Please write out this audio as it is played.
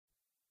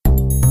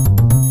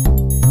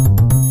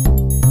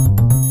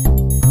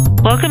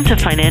Welcome to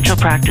Financial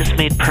Practice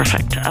Made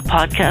Perfect, a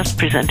podcast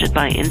presented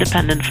by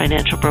Independent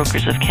Financial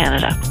Brokers of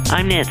Canada.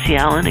 I'm Nancy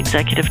Allen,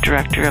 Executive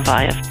Director of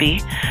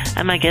IFB,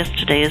 and my guest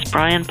today is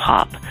Brian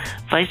Popp,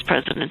 Vice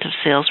President of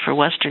Sales for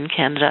Western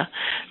Canada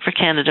for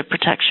Canada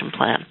Protection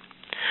Plan.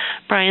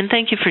 Brian,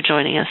 thank you for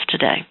joining us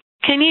today.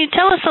 Can you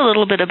tell us a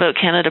little bit about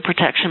Canada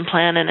Protection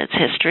Plan and its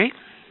history?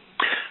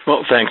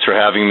 Well, thanks for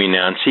having me,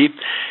 Nancy.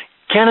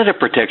 Canada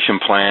Protection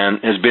Plan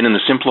has been in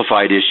the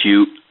Simplified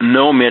issue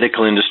no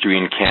medical industry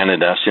in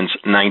Canada since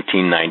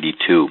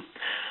 1992.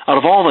 Out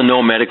of all the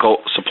no medical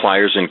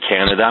suppliers in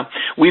Canada,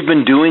 we've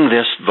been doing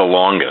this the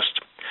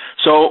longest.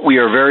 So we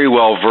are very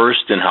well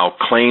versed in how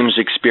claims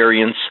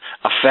experience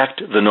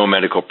affect the no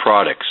medical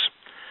products.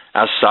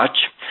 As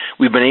such,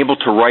 we've been able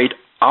to write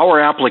our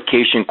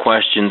application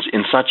questions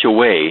in such a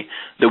way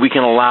that we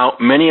can allow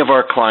many of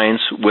our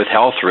clients with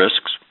health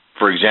risks,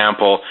 for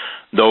example,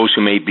 those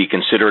who may be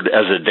considered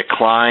as a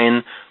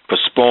decline,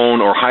 postpone,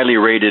 or highly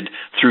rated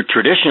through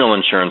traditional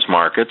insurance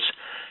markets,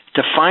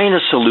 to find a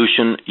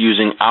solution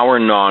using our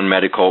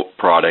non-medical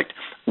product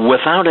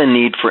without a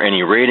need for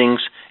any ratings,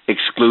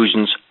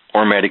 exclusions,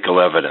 or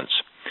medical evidence.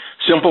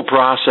 Simple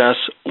process,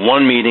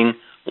 one meeting,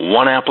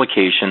 one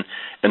application,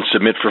 and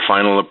submit for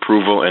final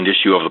approval and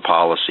issue of the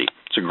policy.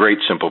 It's a great,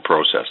 simple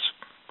process.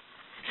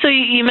 So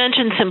you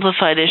mentioned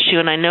Simplified issue,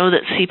 and I know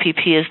that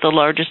CPP is the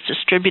largest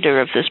distributor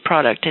of this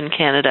product in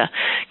Canada.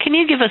 Can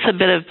you give us a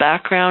bit of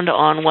background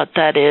on what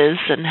that is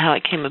and how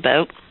it came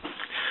about?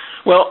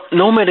 Well,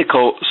 no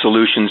medical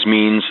solutions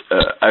means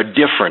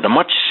a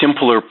much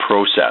simpler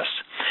process.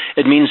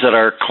 It means that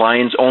our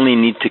clients only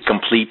need to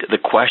complete the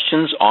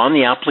questions on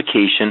the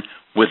application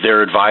with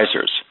their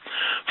advisors.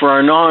 For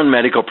our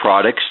non-medical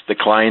products, the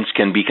clients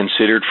can be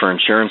considered for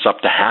insurance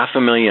up to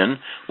 $500,000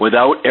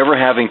 without ever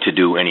having to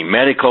do any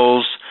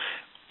medicals,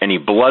 any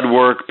blood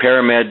work,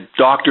 paramed,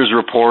 doctor's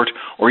report,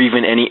 or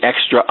even any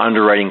extra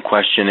underwriting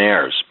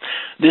questionnaires.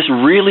 This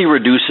really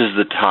reduces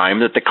the time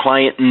that the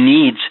client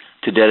needs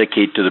to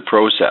dedicate to the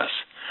process.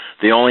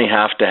 They only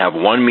have to have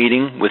one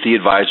meeting with the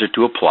advisor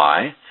to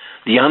apply.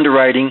 The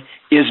underwriting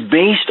is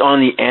based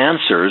on the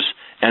answers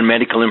and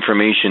medical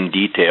information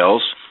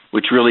details,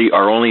 which really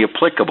are only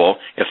applicable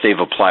if they've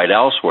applied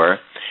elsewhere,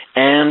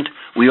 and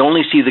we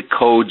only see the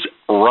codes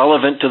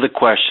relevant to the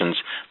questions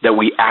that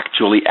we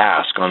actually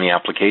ask on the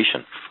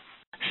application.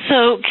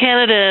 So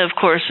Canada, of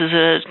course, is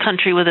a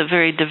country with a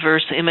very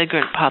diverse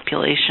immigrant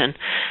population.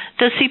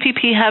 Does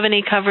CPP have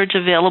any coverage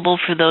available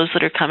for those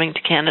that are coming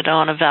to Canada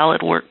on a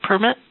valid work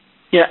permit?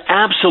 Yeah,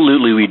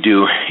 absolutely we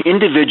do.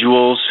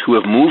 Individuals who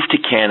have moved to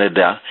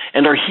Canada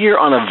and are here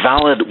on a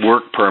valid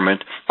work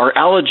permit are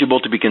eligible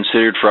to be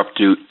considered for up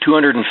to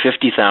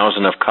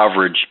 $250,000 of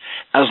coverage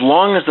as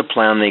long as the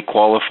plan they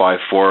qualify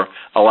for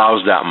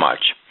allows that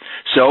much.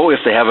 So if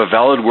they have a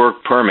valid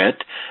work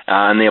permit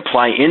and they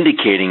apply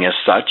indicating as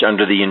such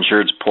under the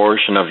insured's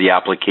portion of the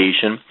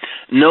application,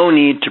 no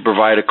need to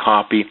provide a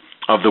copy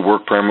of the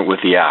work permit with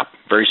the app.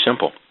 Very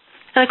simple.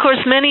 And of course,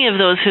 many of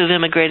those who have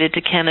immigrated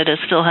to Canada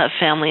still have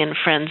family and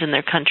friends in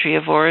their country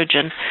of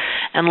origin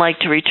and like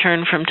to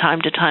return from time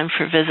to time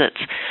for visits.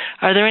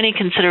 Are there any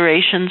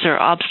considerations or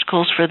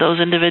obstacles for those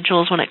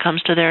individuals when it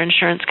comes to their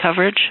insurance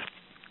coverage?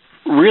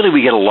 Really,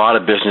 we get a lot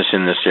of business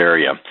in this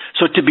area.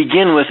 So to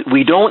begin with,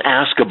 we don't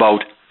ask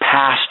about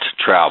past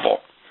travel.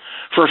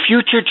 For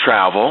future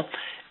travel,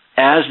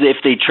 as if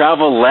they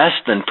travel less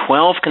than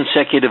 12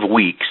 consecutive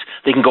weeks,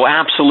 they can go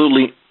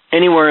absolutely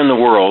anywhere in the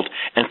world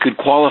and could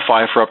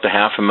qualify for up to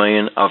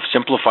 $500,000 of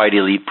Simplified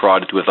Elite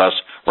product with us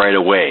right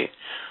away.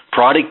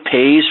 Product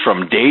pays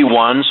from day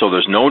one, so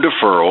there's no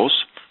deferrals.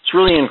 It's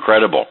really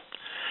incredible.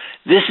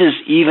 This is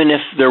even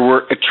if there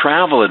were a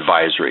travel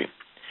advisory.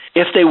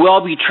 If they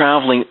will be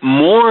traveling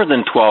more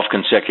than 12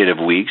 consecutive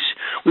weeks,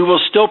 we will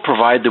still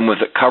provide them with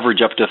a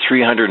coverage up to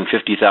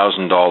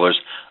 $350,000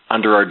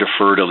 under our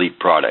Deferred Elite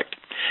product.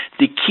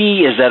 The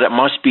key is that it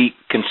must be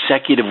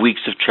consecutive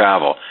weeks of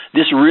travel.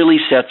 This really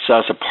sets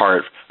us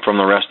apart from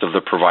the rest of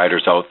the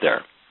providers out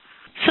there.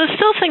 So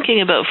still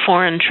thinking about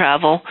foreign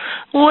travel,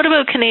 what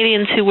about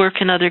Canadians who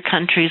work in other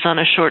countries on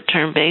a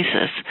short-term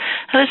basis?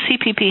 How does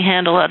CPP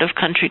handle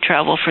out-of-country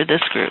travel for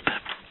this group?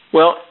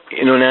 Well,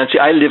 Nancy,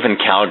 I live in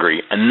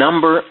Calgary. A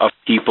number of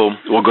people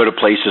will go to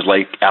places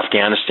like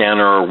Afghanistan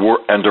or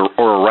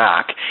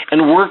Iraq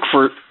and work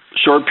for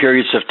short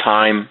periods of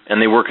time,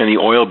 and they work in the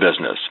oil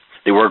business.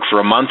 They work for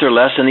a month or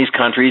less in these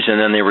countries,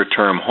 and then they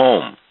return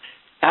home.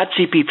 At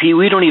CPP,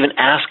 we don't even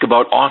ask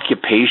about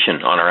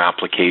occupation on our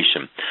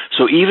application.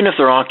 So even if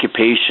their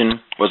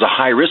occupation was a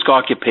high-risk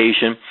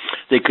occupation,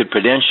 they could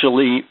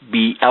potentially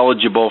be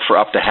eligible for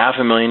up to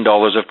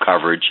 $500,000 of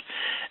coverage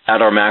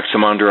at our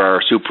maximum under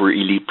our Super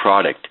Elite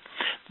product.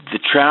 The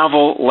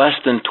travel less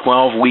than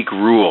 12-week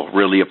rule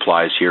really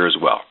applies here as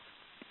well.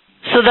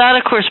 So that,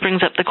 of course,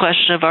 brings up the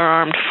question of our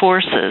armed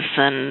forces,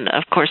 and,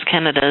 of course,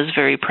 Canada is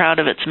very proud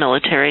of its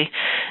military.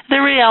 The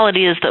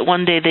reality is that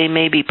one day they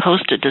may be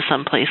posted to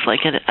some place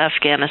like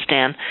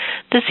Afghanistan.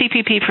 Does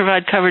CPP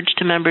provide coverage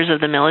to members of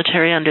the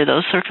military under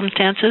those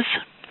circumstances?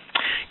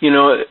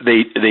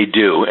 They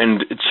do,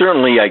 and it's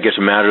certainly, I guess,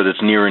 a matter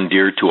that's near and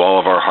dear to all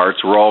of our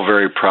hearts. We're all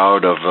very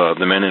proud of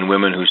the men and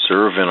women who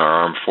serve in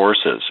our armed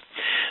forces.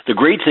 The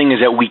great thing is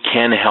that we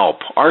can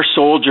help. Our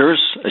soldiers,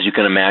 as you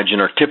can imagine,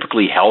 are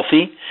typically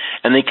healthy,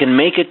 and they can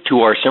make it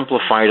to our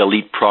Simplified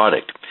Elite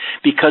product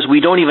because we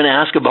don't even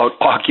ask about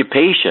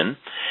occupation,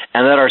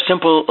 and that our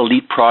Simple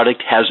Elite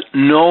product has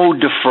no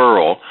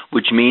deferral,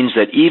 which means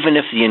that even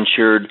if the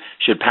insured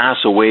should pass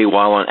away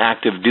while on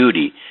active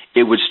duty,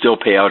 it would still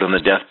pay out on the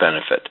death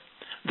benefit.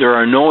 There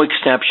are no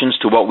exceptions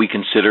to what we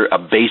consider a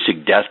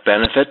basic death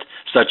benefit,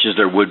 such as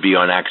there would be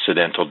on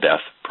accidental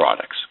death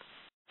products.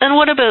 And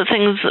what about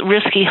things,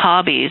 risky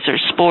hobbies or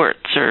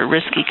sports or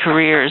risky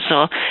careers?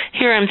 So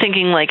here I'm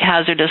thinking like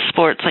hazardous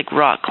sports like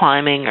rock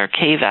climbing or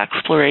cave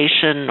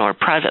exploration or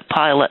private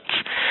pilots.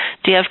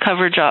 Do you have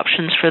coverage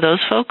options for those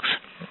folks?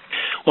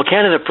 Well,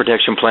 Canada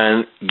Protection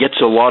Plan gets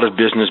a lot of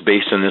business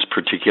based in this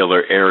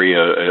particular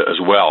area as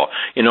well.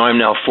 I'm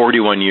now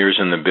 41 years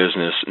in the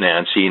business,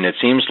 Nancy, and it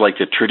seems like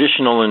the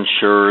traditional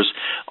insurers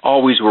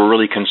always were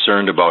really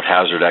concerned about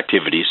hazard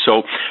activities.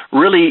 So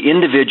really,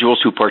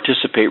 individuals who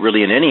participate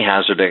really in any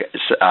hazard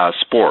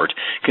sport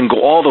can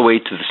go all the way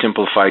to the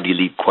Simplified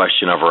Elite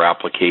question of our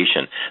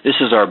application. This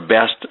is our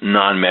best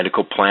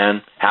non-medical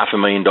plan,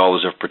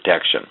 $500,000 of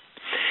protection.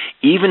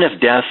 Even if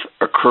death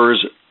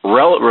occurs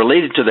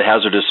related to the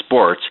hazardous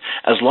sports,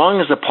 as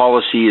long as the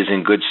policy is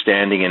in good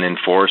standing and in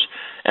force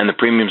and the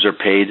premiums are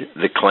paid,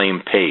 the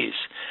claim pays.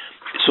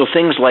 So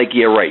things like,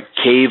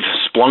 cave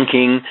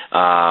splunking,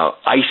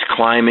 ice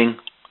climbing,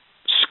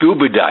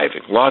 scuba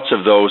diving, lots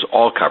of those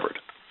all covered.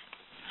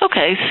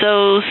 Okay,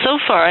 so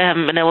far I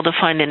haven't been able to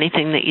find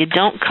anything that you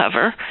don't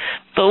cover,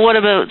 but what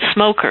about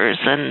smokers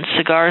and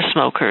cigar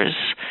smokers?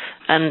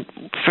 And,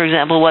 for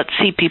example, what's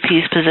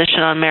CPP's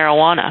position on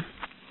marijuana?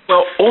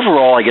 Well,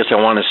 overall, I guess I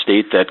want to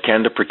state that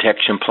Canada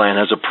Protection Plan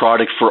has a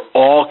product for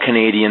all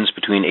Canadians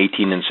between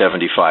 18 and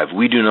 75.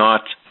 We do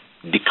not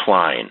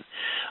decline.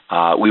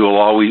 We will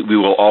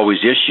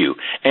always issue.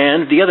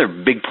 And the other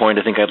big point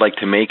I think I'd like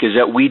to make is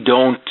that we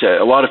don't.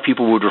 A lot of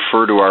people would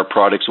refer to our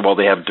products while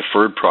they have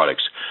deferred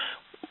products.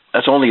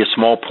 That's only a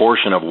small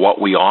portion of what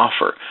we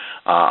offer.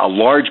 A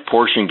large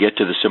portion get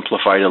to the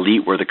Simplified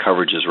Elite where the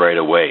coverage is right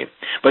away.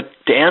 But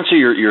to answer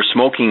your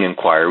smoking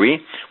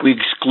inquiry, we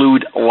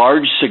exclude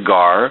large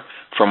cigar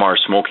from our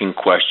smoking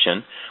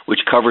question,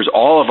 which covers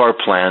all of our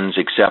plans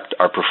except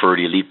our preferred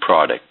Elite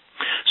product.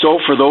 So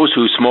for those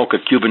who smoke a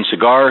Cuban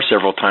cigar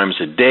several times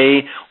a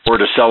day, or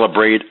to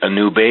celebrate a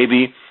new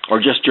baby, or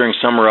just during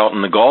summer out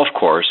on the golf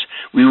course,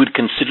 we would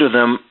consider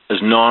them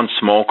as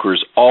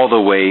non-smokers all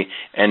the way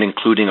and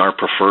including our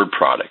preferred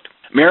product.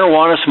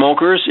 Marijuana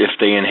smokers, if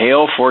they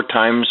inhale 4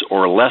 times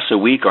or less a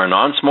week, are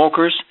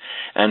non-smokers,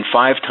 and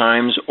 5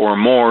 times or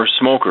more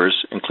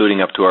smokers,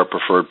 including up to our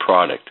preferred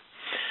product.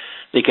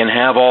 They can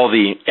have all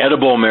the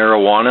edible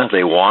marijuana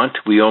they want.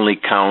 We only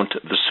count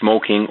the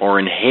smoking or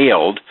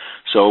inhaled,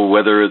 so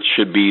whether it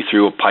should be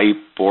through a pipe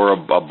or a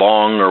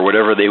bong or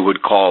whatever they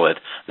would call it,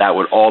 that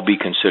would all be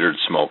considered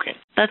smoking.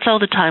 That's all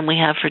the time we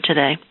have for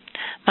today.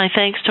 My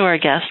thanks to our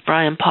guest,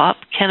 Brian Popp,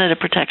 Canada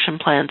Protection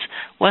Plan's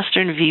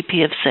Western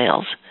VP of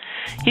Sales.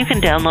 You can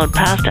download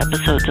past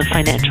episodes of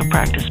Financial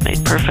Practice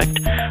Made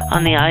Perfect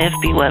on the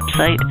IFB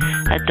website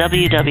at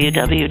www.ifbc.ca,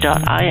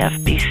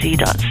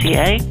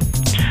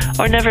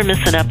 or never miss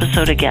an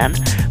episode again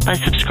by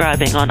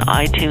subscribing on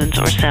iTunes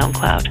or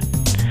SoundCloud.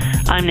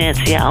 I'm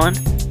Nancy Allen.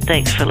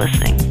 Thanks for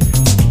listening.